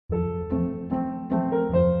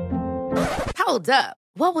Hold up.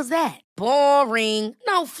 What was that? Boring.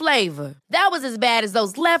 No flavor. That was as bad as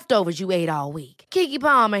those leftovers you ate all week. Keke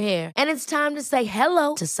Palmer here, and it's time to say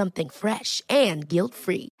hello to something fresh and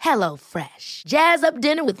guilt-free. Hello Fresh. Jazz up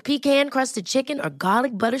dinner with pecan-crusted chicken or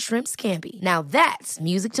garlic butter shrimp scampi. Now that's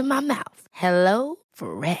music to my mouth. Hello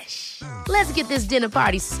Fresh. Let's get this dinner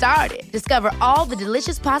party started. Discover all the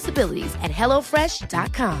delicious possibilities at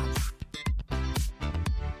hellofresh.com.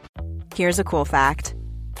 Here's a cool fact.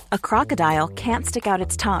 A crocodile can't stick out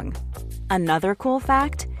its tongue. Another cool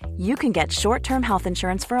fact, you can get short-term health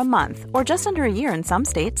insurance for a month or just under a year in some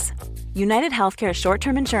states. United Healthcare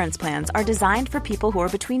short-term insurance plans are designed for people who are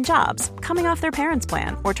between jobs, coming off their parents'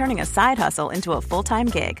 plan, or turning a side hustle into a full-time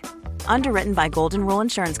gig. Underwritten by Golden Rule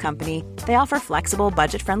Insurance Company, they offer flexible,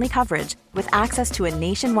 budget-friendly coverage with access to a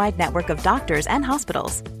nationwide network of doctors and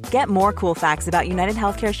hospitals. Get more cool facts about United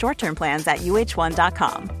Healthcare short-term plans at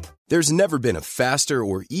uh1.com. There's never been a faster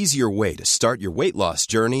or easier way to start your weight loss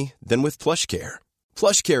journey than with PlushCare.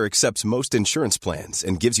 PlushCare accepts most insurance plans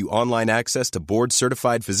and gives you online access to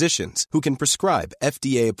board-certified physicians who can prescribe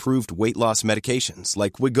FDA-approved weight loss medications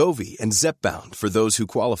like Wegovy and Zepbound for those who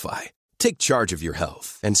qualify. Take charge of your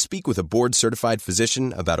health and speak with a board-certified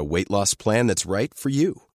physician about a weight loss plan that's right for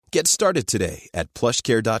you. Get started today at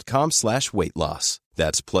plushcare.com/weight loss.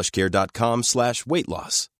 That's plushcare.com/weight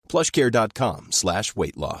loss.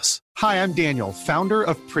 plushcare.com/weight loss. Hi, I'm Daniel, founder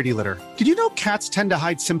of Pretty Litter. Did you know cats tend to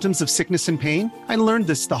hide symptoms of sickness and pain? I learned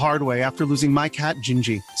this the hard way after losing my cat,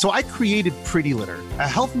 Gingy. So I created Pretty Litter, a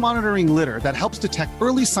health monitoring litter that helps detect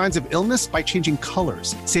early signs of illness by changing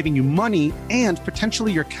colors, saving you money and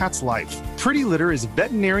potentially your cat's life. Pretty Litter is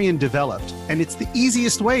veterinarian developed, and it's the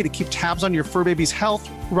easiest way to keep tabs on your fur baby's health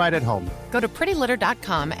right at home. Go to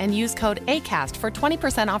prettylitter.com and use code ACAST for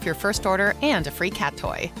 20% off your first order and a free cat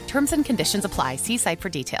toy. Terms and conditions apply. See site for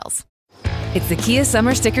details. It's the Kia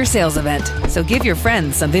Summer Sticker Sales Event, so give your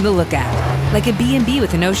friends something to look at, like a B&B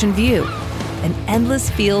with an ocean view, an endless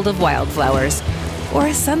field of wildflowers, or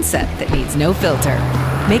a sunset that needs no filter.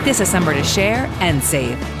 Make this a summer to share and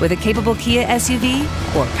save with a capable Kia SUV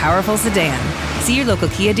or powerful sedan. See your local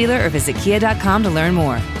Kia dealer or visit kia.com to learn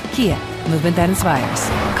more. Kia, movement that inspires.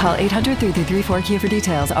 Call 800-3334-KIA for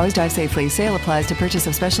details. Always drive safely. Sale applies to purchase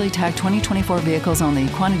of specially tagged 2024 vehicles only.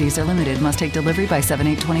 Quantities are limited. Must take delivery by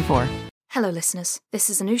 7/8/24. Hello listeners, this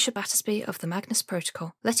is Anusha Battersby of the Magnus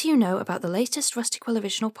Protocol, letting you know about the latest Rusty Quill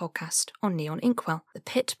original podcast on Neon Inkwell, The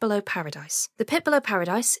Pit Below Paradise. The Pit Below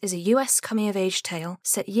Paradise is a US coming-of-age tale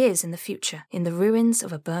set years in the future, in the ruins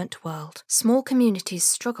of a burnt world. Small communities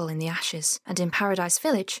struggle in the ashes, and in Paradise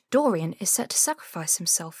Village, Dorian is set to sacrifice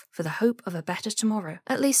himself for the hope of a better tomorrow.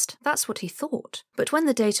 At least, that's what he thought. But when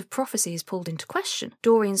the date of prophecy is pulled into question,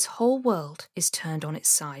 Dorian's whole world is turned on its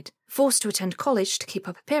side. Forced to attend college to keep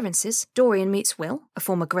up appearances, Dorian meets Will, a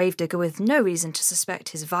former gravedigger with no reason to suspect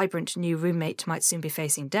his vibrant new roommate might soon be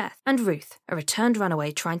facing death, and Ruth, a returned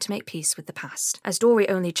runaway trying to make peace with the past. As Dory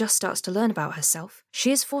only just starts to learn about herself,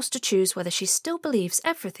 she is forced to choose whether she still believes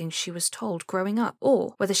everything she was told growing up,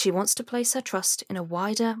 or whether she wants to place her trust in a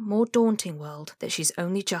wider, more daunting world that she's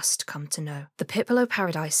only just come to know. The Pit Below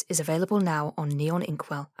Paradise is available now on Neon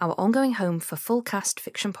Inkwell, our ongoing home for full-cast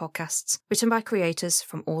fiction podcasts, written by creators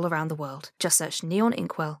from all around the world. Just search Neon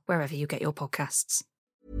Inkwell wherever you get your podcasts.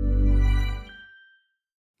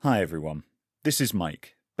 Hi everyone, this is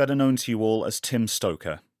Mike, better known to you all as Tim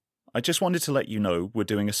Stoker. I just wanted to let you know we're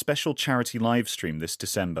doing a special charity live stream this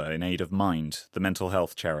December in aid of Mind, the mental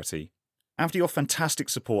health charity. After your fantastic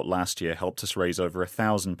support last year helped us raise over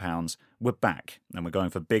 £1,000, we're back and we're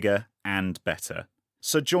going for bigger and better.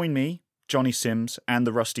 So join me, Johnny Sims, and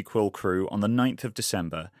the Rusty Quill crew on the 9th of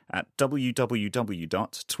December at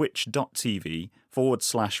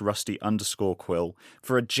www.twitch.tv/rusty_quill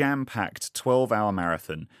for a jam-packed 12-hour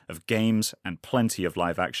marathon of games and plenty of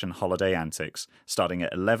live-action holiday antics starting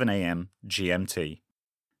at 11 a.m. GMT.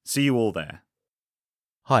 See you all there.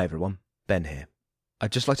 Hi everyone, Ben here.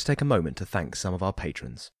 I'd just like to take a moment to thank some of our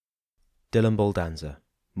patrons. Dylan Baldanza,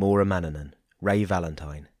 Maura Mananan, Ray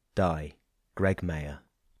Valentine, Di, Greg Mayer,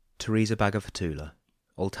 Teresa Bagafatula,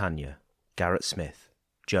 Oltanya, Garrett Smith,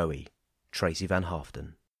 Joey, Tracy Van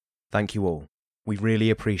Haften. Thank you all. We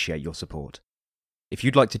really appreciate your support. If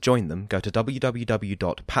you'd like to join them, go to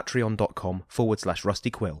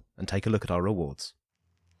www.patreon.com/rustyquill and take a look at our rewards.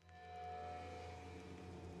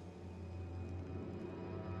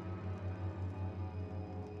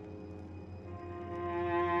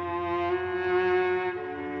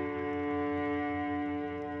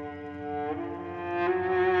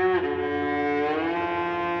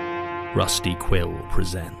 Rusty Quill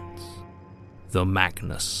presents The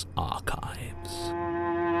Magnus Archives.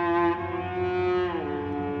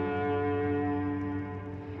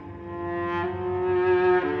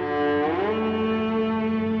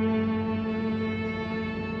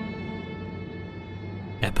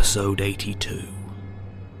 Episode 82.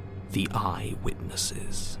 The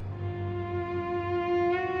Eyewitnesses.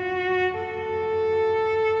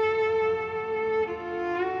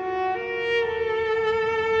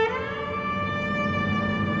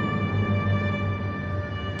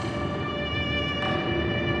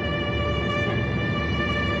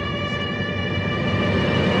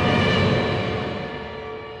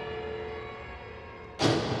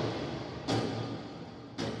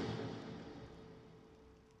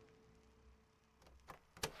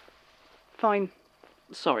 Fine.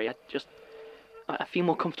 Sorry, I feel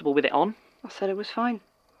more comfortable with it on. I said it was fine.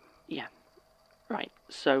 Yeah. Right,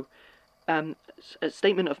 so, a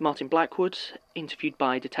statement of Martin Blackwood, interviewed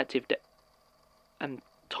by Detective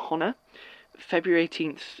Tonner, February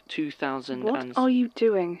 18th, 2000 What and... are you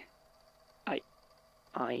doing?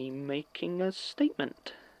 I'm making a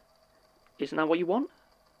statement. Isn't that what you want?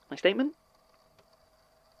 My statement?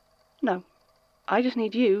 No. I just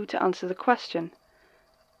need you to answer the question.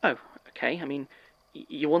 Oh, okay. I mean,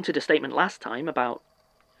 you wanted a statement last time about...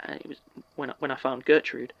 it was when I found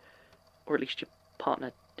Gertrude. Or at least your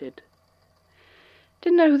partner did.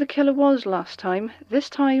 Didn't know who the killer was last time. This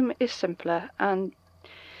time is simpler, and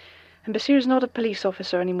Basir's not a police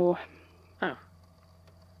officer anymore. Oh.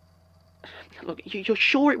 Look, you're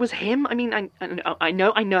sure it was him? I mean, I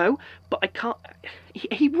know, but I can't...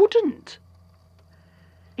 He wouldn't.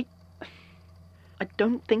 I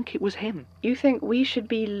don't think it was him. You think we should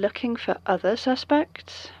be looking for other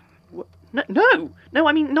suspects? No,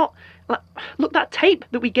 I mean, not... Look, that tape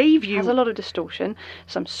that we gave you... Has a lot of distortion,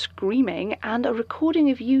 some screaming, and a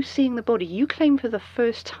recording of you seeing the body you claim for the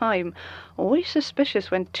first time. Always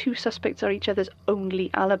suspicious when two suspects are each other's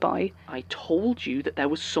only alibi. I told you that there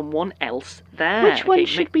was someone else there. Which one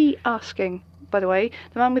should be asking, by the way?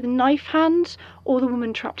 The man with knife hands, or the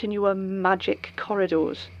woman trapped in your magic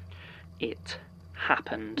corridors? It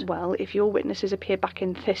happened. Well, if your witnesses appear back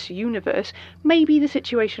in this universe, maybe the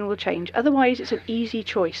situation will change. Otherwise, it's an easy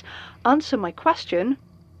choice. Answer my question,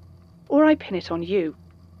 or I pin it on you.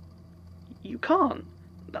 You can't.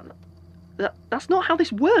 That's not how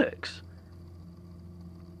this works.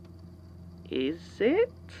 Is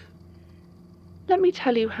it? Let me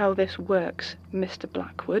tell you how this works, Mr.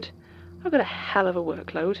 Blackwood. I've got a hell of a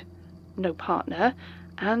workload, no partner,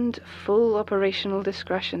 and full operational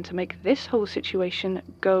discretion to make this whole situation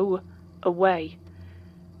go away.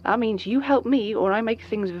 That means you help me or I make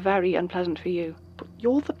things very unpleasant for you. But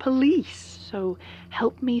you're the police. So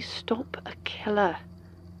help me stop a killer.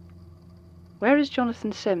 Where is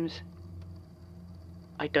Jonathan Sims?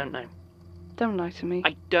 I don't know. Don't lie to me.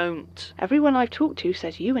 I don't. Everyone I've talked to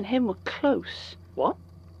says you and him were close. What?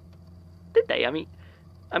 Did they? I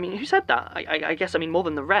mean, who said that? I guess, more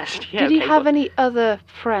than the rest. Yeah, Did he have but... any other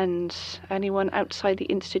friends? Anyone outside the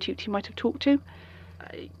Institute he might have talked to?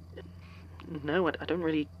 No, I don't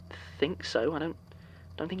really think so. I don't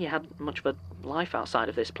think he had much of a life outside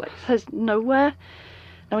of this place. There's nowhere?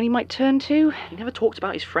 No one he might turn to? He never talked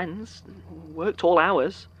about his friends. Worked all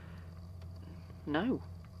hours. No.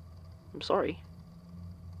 I'm sorry.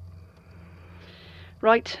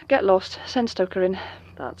 Right, get lost. Send Stoker in.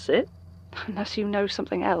 That's it? Unless you know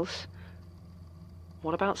something else.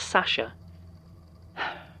 What about Sasha?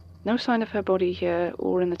 No sign of her body here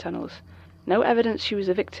or in the tunnels. No evidence she was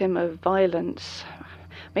a victim of violence.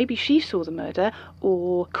 Maybe she saw the murder,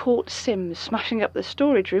 or caught Sims smashing up the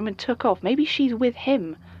storage room and took off. Maybe she's with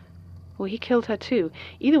him. Or he killed her too.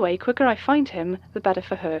 Either way, quicker I find him, the better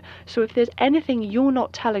for her. So if there's anything you're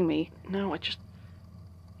not telling me... No,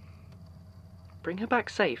 bring her back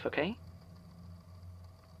safe, okay?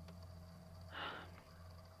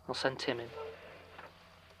 I'll send Tim in.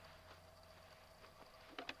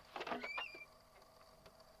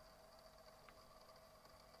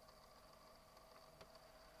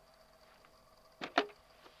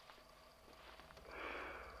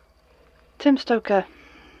 Tim Stoker.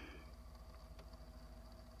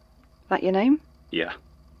 That your name? Yeah.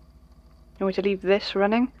 You want me to leave this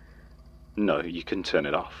running? No, you can turn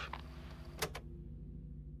it off.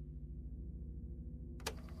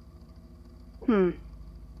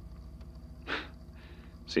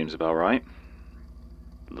 Seems about right.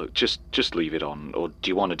 Look, just leave it on, or do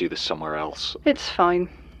you want to do this somewhere else? It's fine.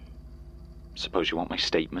 Suppose you want my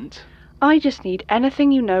statement? I just need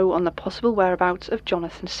anything you know on the possible whereabouts of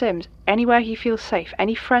Jonathan Sims. Anywhere he feels safe.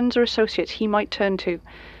 Any friends or associates he might turn to.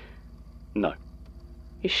 No.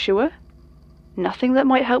 You sure? Nothing that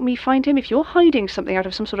might help me find him? If you're hiding something out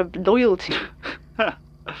of some sort of loyalty...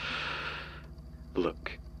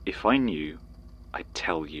 Look, if I knew, I'd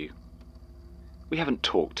tell you. We haven't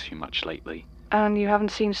talked too much lately. And you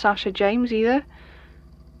haven't seen Sasha James either?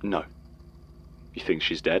 No. You think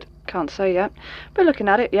she's dead? Can't say yet. But looking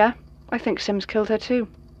at it, yeah. I think Sims killed her too.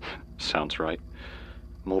 Sounds right.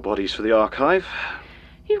 More bodies for the archive.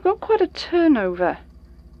 You've got quite a turnover.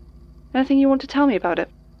 Anything you want to tell me about it?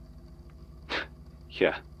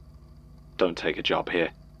 Yeah. Don't take a job here.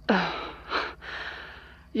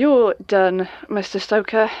 You're done, Mr.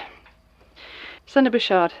 Stoker. Send a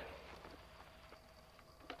Bouchard.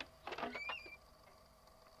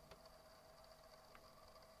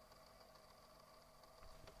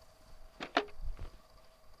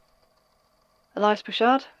 Elias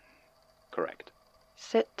Bouchard? Correct.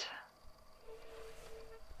 Sit.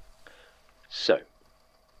 So,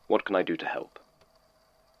 what can I do to help?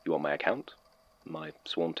 You want my account? My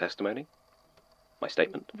sworn testimony? My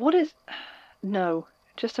statement? What is... No,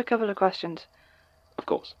 just a couple of questions. Of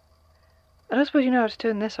course. I don't suppose you know how to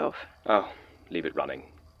turn this off. Oh, leave it running.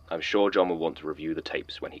 I'm sure John will want to review the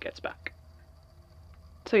tapes when he gets back.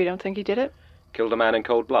 So you don't think he did it? Killed a man in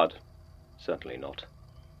cold blood? Certainly not.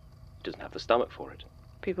 He doesn't have the stomach for it.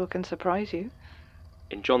 People can surprise you.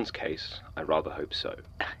 In John's case, I rather hope so.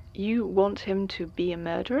 You want him to be a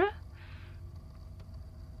murderer?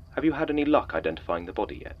 Have you had any luck identifying the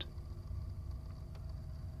body yet?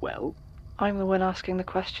 Well? I'm the one asking the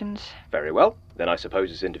questions. Very well. Then I suppose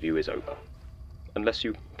this interview is over. Unless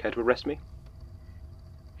you care to arrest me?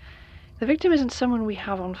 The victim isn't someone we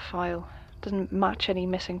have on file. Doesn't match any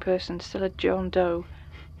missing person. Still a John Doe.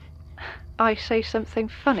 I say something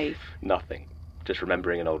funny? Nothing. Just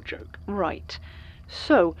remembering an old joke. Right.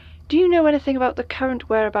 So, do you know anything about the current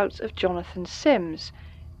whereabouts of Jonathan Sims?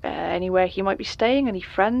 Anywhere he might be staying? Any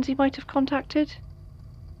friends he might have contacted?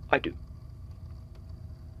 I do.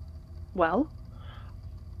 Well?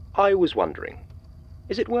 I was wondering,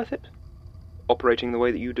 is it worth it? Operating the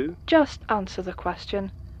way that you do? Just answer the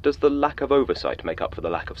question. Does the lack of oversight make up for the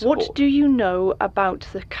lack of support? What do you know about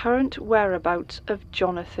the current whereabouts of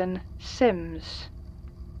Jonathan Sims?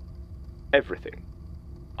 Everything.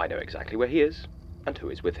 I know exactly where he is and who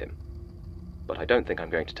is with him. But I don't think I'm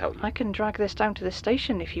going to tell you. I can drag this down to the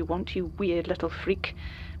station if you want, you weird little freak.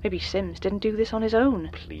 Maybe Sims didn't do this on his own.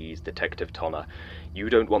 Please, Detective Tonner. You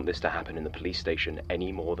don't want this to happen in the police station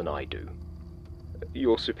any more than I do.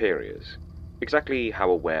 Your superiors, exactly how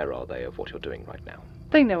aware are they of what you're doing right now?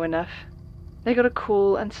 They know enough. They got a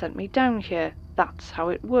call and sent me down here. That's how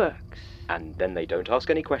it works. And then they don't ask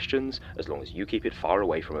any questions, as long as you keep it far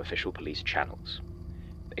away from official police channels.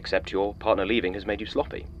 Except your partner leaving has made you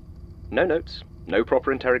sloppy. No notes, no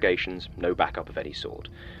proper interrogations, no backup of any sort.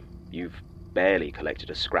 You've barely collected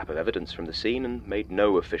a scrap of evidence from the scene and made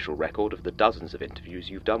no official record of the dozens of interviews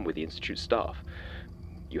you've done with the Institute staff.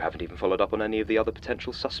 You haven't even followed up on any of the other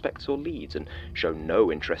potential suspects or leads, and shown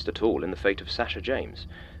no interest at all in the fate of Sasha James.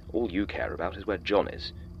 All you care about is where John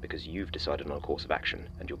is, because you've decided on a course of action,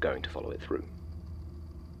 and you're going to follow it through.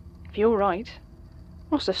 If you're right,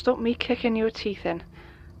 must have stopped me kicking your teeth in.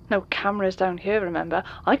 No cameras down here, remember?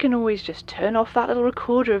 I can always just turn off that little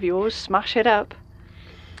recorder of yours, smash it up.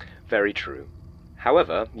 Very true.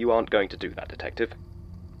 However, you aren't going to do that, Detective.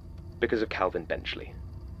 Because of Calvin Benchley.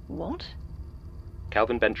 What?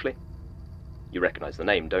 Calvin Benchley? You recognise the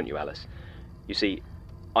name, don't you, Alice? You see,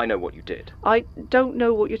 I know what you did. I don't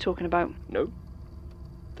know what you're talking about. No?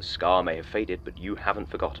 The scar may have faded, but you haven't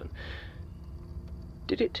forgotten.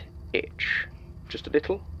 Did it itch? Just a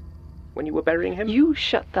little? When you were burying him? You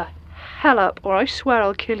shut the hell up, or I swear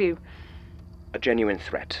I'll kill you. A genuine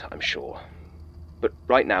threat, I'm sure. But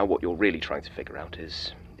right now, what you're really trying to figure out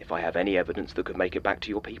is if I have any evidence that could make it back to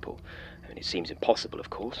your people. I mean, it seems impossible, of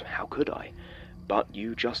course. How could I? But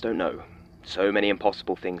you just don't know. So many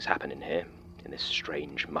impossible things happen in here, in this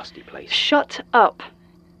strange, musty place. Shut up!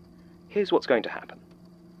 Here's what's going to happen.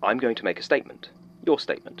 I'm going to make a statement, your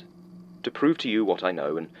statement, to prove to you what I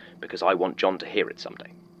know, and because I want John to hear it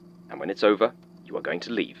someday. And when it's over, you are going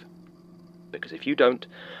to leave. Because if you don't,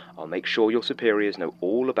 I'll make sure your superiors know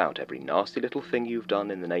all about every nasty little thing you've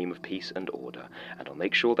done in the name of peace and order, and I'll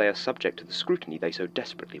make sure they are subject to the scrutiny they so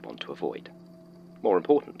desperately want to avoid. More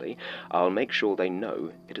importantly, I'll make sure they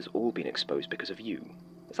know it has all been exposed because of you.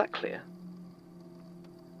 Is that clear?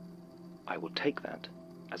 I will take that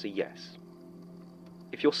as a yes.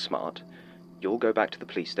 If you're smart, you'll go back to the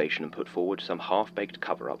police station and put forward some half-baked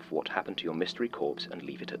cover-up for what happened to your mystery corpse and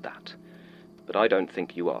leave it at that. But I don't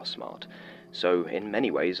think you are smart, so in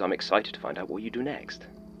many ways I'm excited to find out what you do next.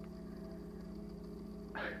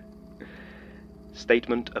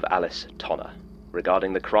 Statement of Alice Tonner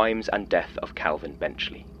regarding the crimes and death of Calvin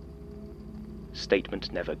Benchley.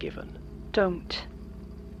 Statement never given. Don't.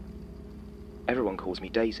 Everyone calls me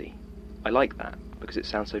Daisy. I like that, because it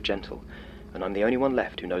sounds so gentle, and I'm the only one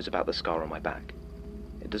left who knows about the scar on my back.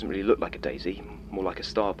 It doesn't really look like a daisy, more like a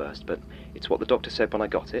starburst, but it's what the doctor said when I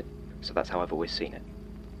got it, so that's how I've always seen it.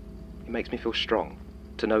 It makes me feel strong,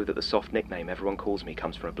 to know that the soft nickname everyone calls me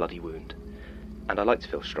comes from a bloody wound. And I like to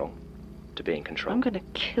feel strong, to be in control. I'm gonna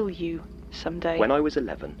kill you someday. When I was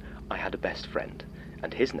 11, I had a best friend,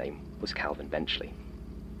 and his name was Calvin Benchley.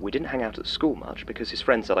 We didn't hang out at school much because his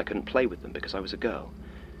friend said I couldn't play with them because I was a girl.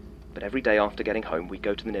 But every day after getting home, we'd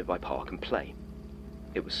go to the nearby park and play.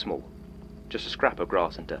 It was small, just a scrap of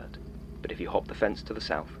grass and dirt, but if you hopped the fence to the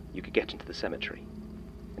south, you could get into the cemetery.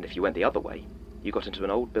 And if you went the other way, you got into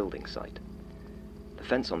an old building site. The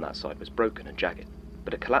fence on that side was broken and jagged,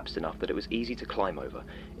 but it collapsed enough that it was easy to climb over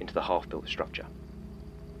into the half-built structure.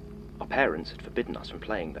 Our parents had forbidden us from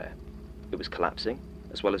playing there. It was collapsing,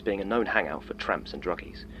 as well as being a known hangout for tramps and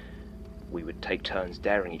druggies. We would take turns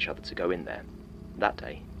daring each other to go in there. That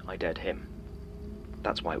day, I dared him.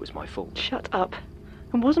 That's why it was my fault. Shut up.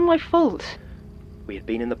 It wasn't my fault. We had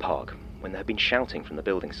been in the park when there had been shouting from the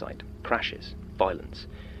building site, crashes, violence,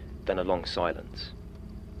 then a long silence.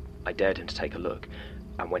 I dared him to take a look,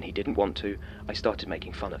 and when he didn't want to, I started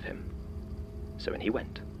making fun of him. So in he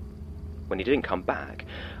went. When he didn't come back,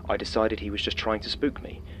 I decided he was just trying to spook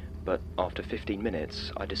me, but after 15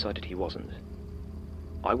 minutes, I decided he wasn't.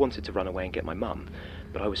 I wanted to run away and get my mum,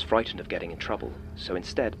 but I was frightened of getting in trouble, so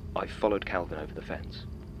instead I followed Calvin over the fence.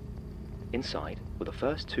 Inside were the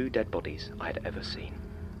first 2 dead bodies I had ever seen.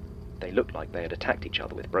 They looked like they had attacked each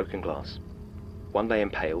other with broken glass. One lay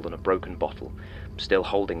impaled on a broken bottle, still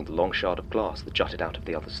holding the long shard of glass that jutted out of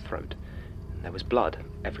the other's throat. There was blood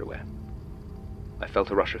everywhere. I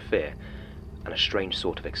felt a rush of fear and a strange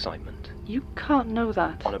sort of excitement. You can't know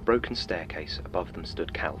that. On a broken staircase above them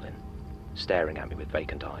stood Calvin, staring at me with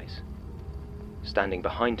vacant eyes. Standing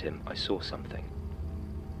behind him, I saw something.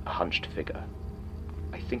 A hunched figure.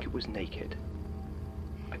 I think it was naked.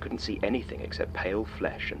 I couldn't see anything except pale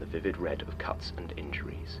flesh and the vivid red of cuts and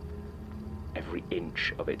injuries. Every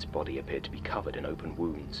inch of its body appeared to be covered in open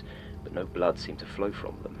wounds, but no blood seemed to flow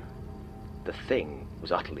from them. The thing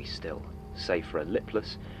was utterly still, save for a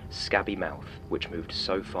lipless, scabby mouth which moved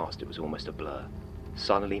so fast it was almost a blur,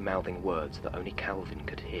 sullenly mouthing words that only Calvin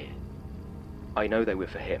could hear. I know they were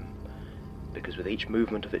for him, because with each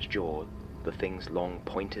movement of its jaw, the thing's long,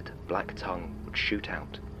 pointed, black tongue would shoot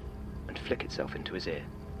out and flick itself into his ear.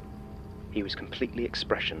 He was completely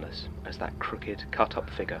expressionless as that crooked, cut-up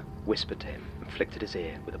figure whispered to him and flicked at his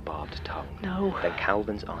ear with a barbed tongue. No. Then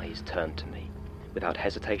Calvin's eyes turned to me. Without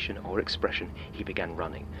hesitation or expression, he began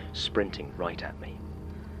running, sprinting right at me.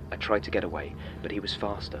 I tried to get away, but he was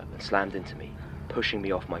faster and slammed into me, pushing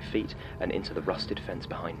me off my feet and into the rusted fence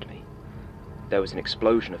behind me. There was an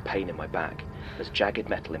explosion of pain in my back as jagged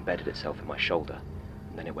metal embedded itself in my shoulder,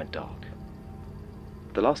 and then it went dark.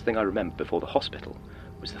 The last thing I remembered before the hospital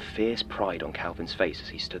was the fierce pride on Calvin's face as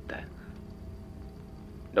he stood there.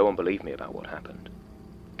 No one believed me about what happened.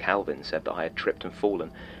 Calvin said that I had tripped and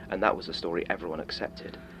fallen, and that was a story everyone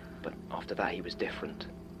accepted. But after that he was different.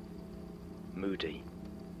 Moody.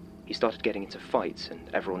 He started getting into fights, and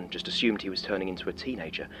everyone just assumed he was turning into a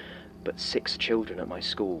teenager, but 6 children at my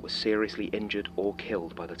school were seriously injured or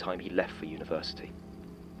killed by the time he left for university.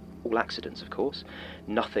 All accidents, of course,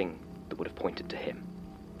 nothing that would have pointed to him.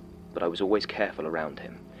 But I was always careful around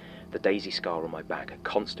him. The daisy scar on my back, a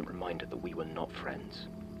constant reminder that we were not friends,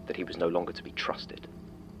 that he was no longer to be trusted.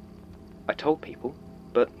 I told people,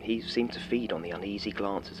 but he seemed to feed on the uneasy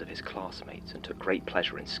glances of his classmates and took great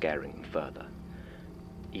pleasure in scaring them further.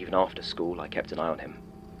 Even after school, I kept an eye on him,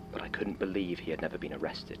 but I couldn't believe he had never been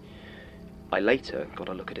arrested. I later got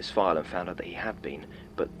a look at his file and found out that he had been,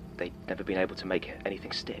 but they'd never been able to make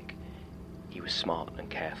anything stick. He was smart and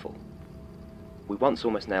careful. We once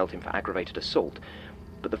almost nailed him for aggravated assault,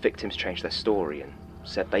 but the victims changed their story and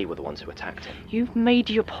said they were the ones who attacked him. You've made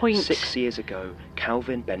your point. 6 years ago,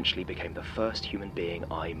 Calvin Benchley became the first human being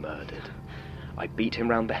I murdered. I beat him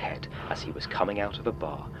round the head as he was coming out of a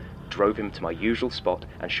bar, drove him to my usual spot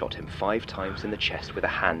and shot him 5 times in the chest with a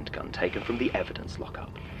handgun taken from the evidence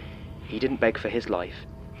lockup. He didn't beg for his life.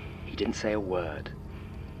 He didn't say a word.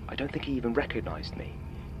 I don't think he even recognised me.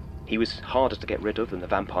 He was harder to get rid of than the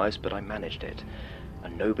vampires, but I managed it,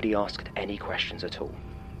 and nobody asked any questions at all.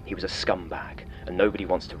 He was a scumbag, and nobody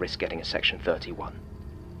wants to risk getting a Section 31.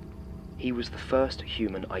 He was the first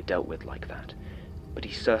human I dealt with like that, but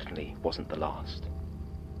he certainly wasn't the last.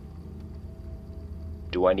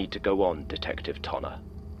 Do I need to go on, Detective Tonner?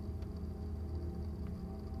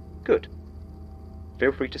 Good.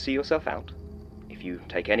 Feel free to see yourself out. If you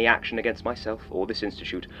take any action against myself or this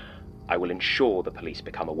institute, I will ensure the police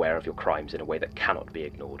become aware of your crimes in a way that cannot be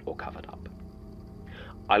ignored or covered up.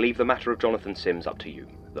 I leave the matter of Jonathan Sims up to you,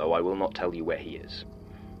 though I will not tell you where he is.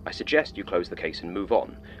 I suggest you close the case and move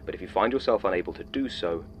on, but if you find yourself unable to do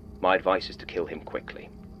so, my advice is to kill him quickly.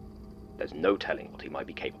 There's no telling what he might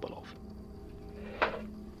be capable of.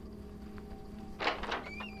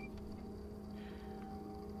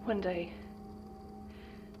 One day,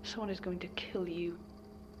 someone is going to kill you.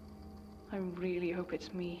 I really hope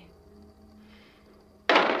it's me.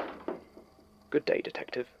 Good day,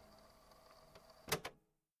 Detective.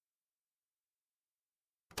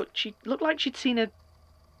 But she looked like she'd seen a...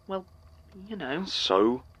 well, you know.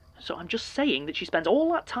 So? So I'm just saying that she spends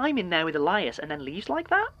all that time in there with Elias and then leaves like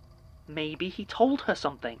that? Maybe he told her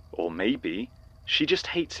something. Or maybe she just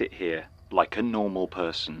hates it here, like a normal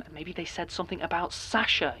person. Maybe they said something about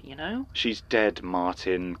Sasha, you know? She's dead,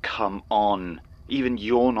 Martin. Come on. Even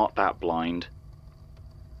you're not that blind.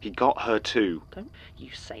 He got her too. Don't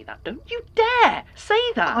you say that. Don't you dare say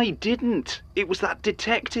that. I didn't. It was that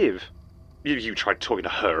detective. You tried talking to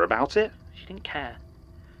her about it? She didn't care.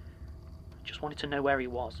 Just wanted to know where he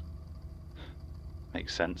was.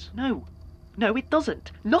 Makes sense. No, it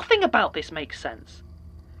doesn't. Nothing about this makes sense.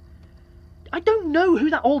 I don't know who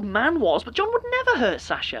that old man was, but John would never hurt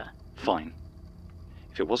Sasha. Fine.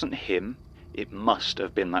 If it wasn't him, it must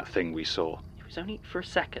have been that thing we saw. It was only for a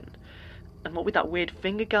second. And what with that weird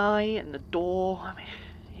finger guy and the door, I mean,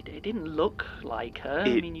 it didn't look like her.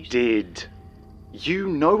 It did. You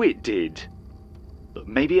know it did. But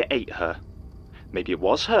maybe it ate her. Maybe it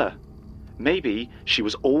was her. Maybe she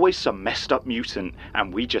was always some messed up mutant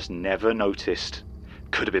and we just never noticed.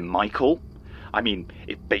 Could have been Michael. I mean,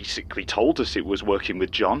 it basically told us it was working with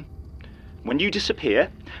John. When you disappear,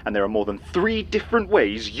 and there are more than 3 different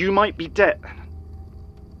ways you might be dead...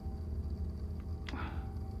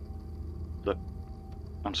 Look,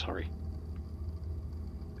 I'm sorry.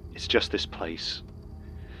 It's just this place.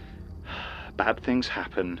 Bad things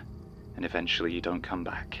happen, and eventually you don't come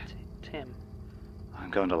back. Tim. I'm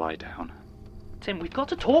going to lie down. Tim, we've got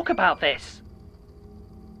to talk about this.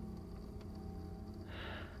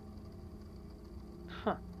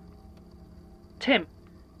 Huh. Tim,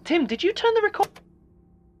 did you turn the record...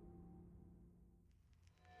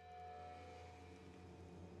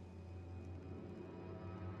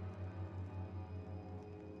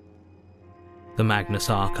 The Magnus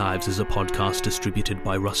Archives is a podcast distributed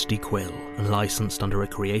by Rusty Quill and licensed under a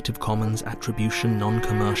Creative Commons Attribution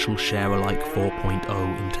Non-Commercial Share-alike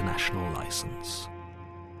 4.0 international license.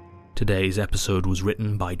 Today's episode was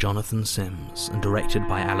written by Jonathan Sims and directed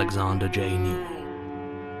by Alexander J.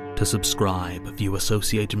 Newell. To subscribe, view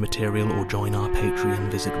associated material or join our Patreon,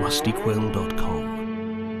 visit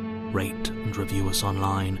rustyquill.com. Rate and review us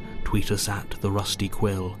online, tweet us at The Rusty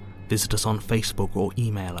Quill, visit us on Facebook or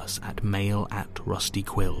email us at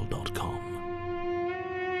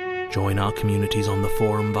mail@rustyquill.com. Join our communities on the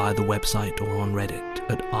forum via the website or on Reddit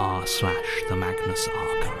at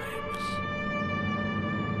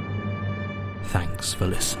r/themagnusarchives. Thanks for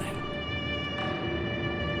listening.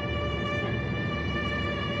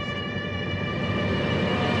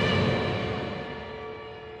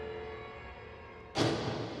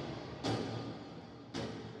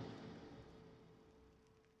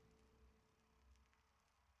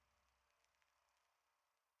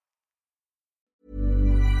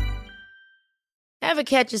 Ever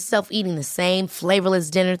catch yourself eating the same flavorless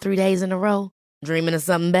dinner 3 days in a row? Dreaming of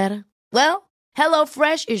something better? Well,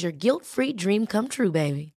 HelloFresh is your guilt-free dream come true,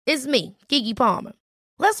 baby. It's me, Keke Palmer.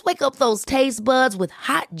 Let's wake up those taste buds with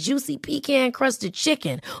hot, juicy pecan-crusted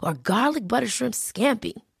chicken or garlic butter shrimp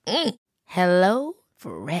scampi. Hello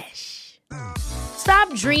Fresh.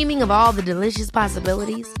 Stop dreaming of all the delicious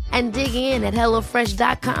possibilities and dig in at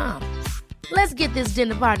HelloFresh.com. Let's get this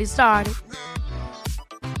dinner party started.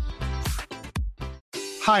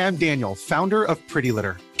 Hi, I'm Daniel, founder of Pretty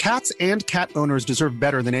Litter. Cats and cat owners deserve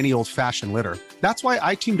better than any old-fashioned litter. That's why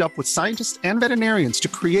I teamed up with scientists and veterinarians to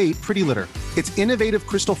create Pretty Litter. Its innovative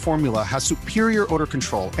crystal formula has superior odor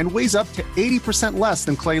control and weighs up to 80% less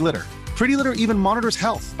than clay litter. Pretty Litter even monitors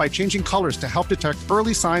health by changing colors to help detect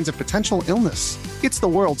early signs of potential illness. It's the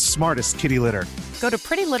world's smartest kitty litter. Go to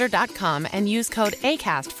prettylitter.com and use code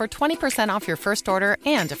ACAST for 20% off your first order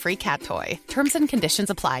and a free cat toy. Terms and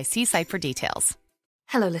conditions apply. See site for details.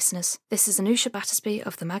 Hello, listeners. This is Anusha Battersby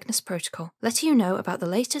of the Magnus Protocol, letting you know about the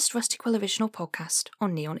latest Rusty Quill original podcast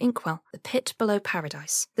on Neon Inkwell, The Pit Below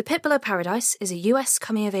Paradise. The Pit Below Paradise is a US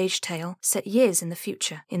coming-of-age tale set years in the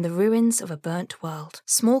future, in the ruins of a burnt world.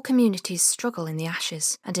 Small communities struggle in the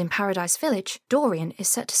ashes, and in Paradise Village, Dorian is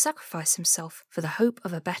set to sacrifice himself for the hope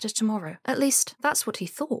of a better tomorrow. At least, that's what he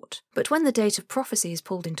thought. But when the date of prophecy is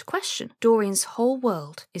pulled into question, Dorian's whole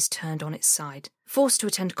world is turned on its side. Forced to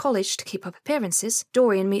attend college to keep up appearances,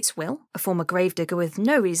 Dorian meets Will, a former gravedigger with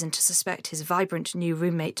no reason to suspect his vibrant new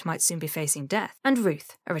roommate might soon be facing death, and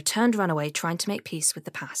Ruth, a returned runaway trying to make peace with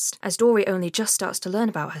the past. As Dory only just starts to learn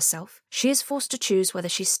about herself, she is forced to choose whether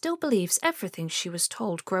she still believes everything she was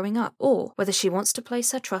told growing up, or whether she wants to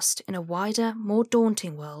place her trust in a wider, more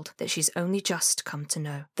daunting world that she's only just come to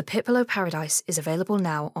know. The Pit Below Paradise is available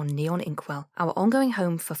now on Neon Inkwell, our ongoing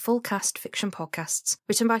home for full-cast fiction podcasts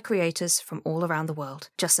written by creators from all around the world.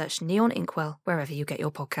 Just search Neon Inkwell wherever you get your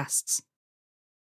podcasts.